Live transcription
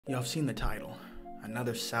Y'all have seen the title.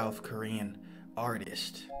 Another South Korean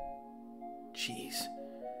artist. Jeez.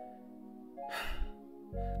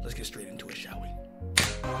 Let's get straight into it, shall we?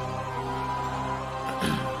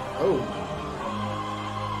 Oh.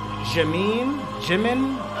 JIMIN?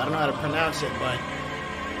 I don't know how to pronounce it, but...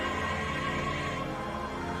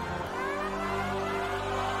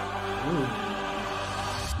 Ooh.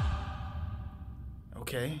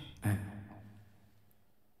 Okay.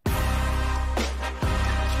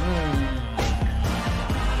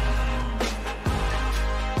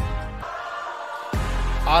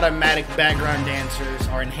 Automatic background dancers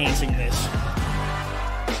are enhancing this.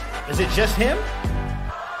 Is it just him?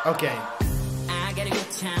 Okay. I got a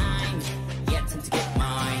good time. Yet to get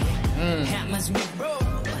mine.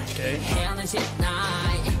 Okay.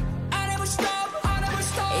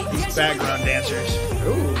 These background dancers.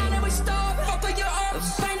 Ooh.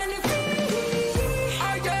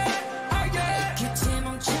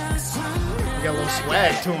 We got a little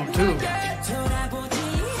swag to him too.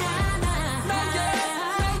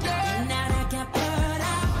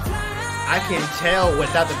 I can tell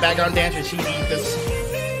without the background dancers, he needs this.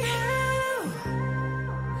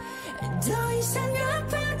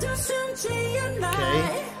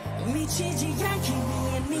 Okay.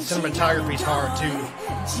 The cinematography's hard too.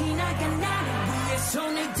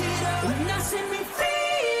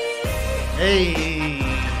 Hey.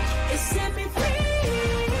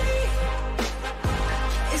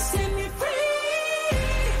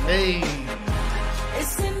 Hey.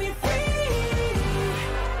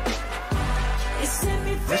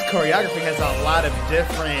 This choreography has a lot of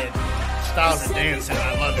different styles of dancing.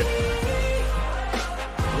 I love it.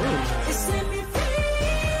 Ooh.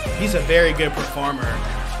 He's a very good performer.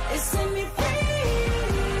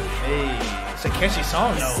 Hey, it's a catchy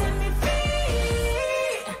song though.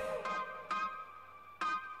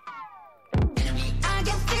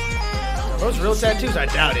 Are those real tattoos? I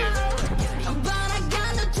doubt it.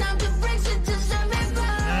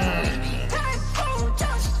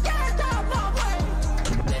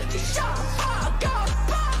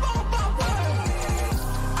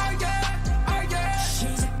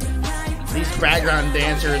 These background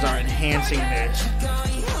dancers are enhancing this.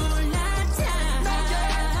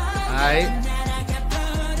 Alright.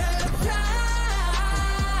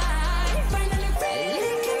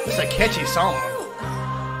 It's a catchy song.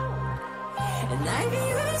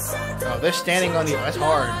 Oh, they're standing on the... That's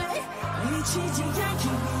hard.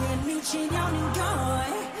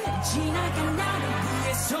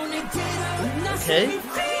 Okay.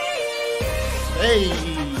 Hey.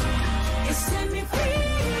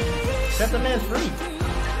 Set the man free.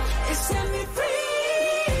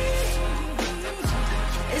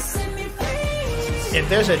 If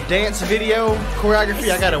there's a dance video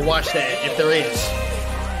choreography, I gotta watch that if there is.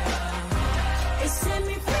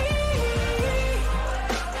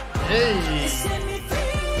 Hey.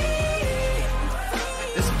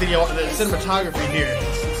 This video, the cinematography here,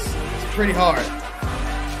 it's pretty hard.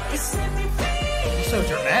 It's so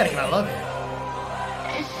dramatic, I love it.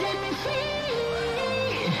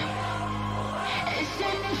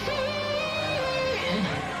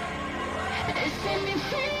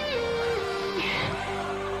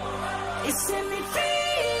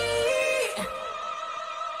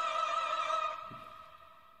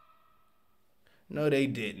 No, they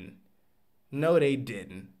didn't. No, they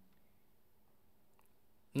didn't.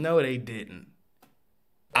 No, they didn't.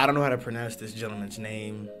 I don't know how to pronounce this gentleman's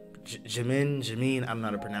name. JIMIN, I don't know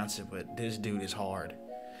how to pronounce it, but this dude is hard.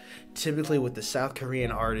 Typically with the South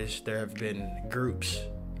Korean artists, there have been groups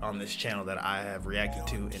on this channel that I have reacted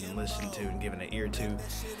to and listened to and given an ear to.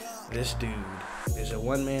 This dude is a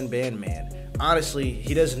one-man band man. Honestly,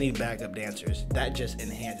 he doesn't need backup dancers. That just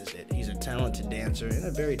enhances it. He's a talented dancer and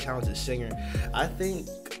a very talented singer. I think,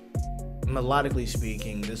 melodically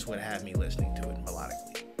speaking, this would have me listening to it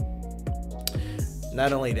melodically.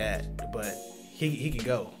 Not only that, but he can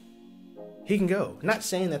go. He can go. Not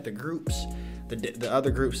saying that the groups, the other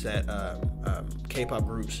groups that, K-pop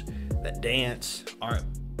groups that dance aren't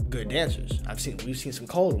good dancers. We've seen some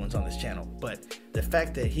cold ones on this channel, but the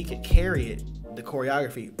fact that he could carry it, the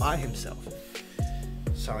choreography by himself,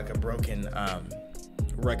 sound like a broken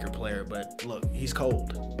record player, but look, he's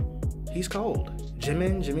cold. He's cold.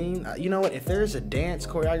 JIMIN, you know what? If there's a dance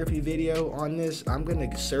choreography video on this, I'm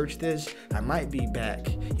gonna search this. I might be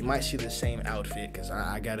back. You might see the same outfit because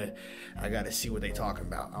I gotta see what they talking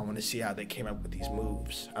about. I want to see how they came up with these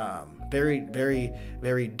moves. Very, very,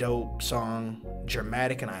 very dope song,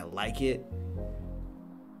 dramatic, and I like it.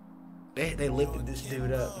 They lifted this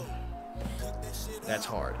dude up. That's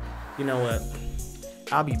hard. You know what?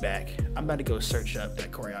 I'll be back. I'm about to go search up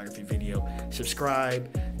that choreography video. Subscribe,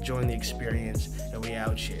 join the experience, and we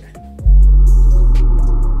out here.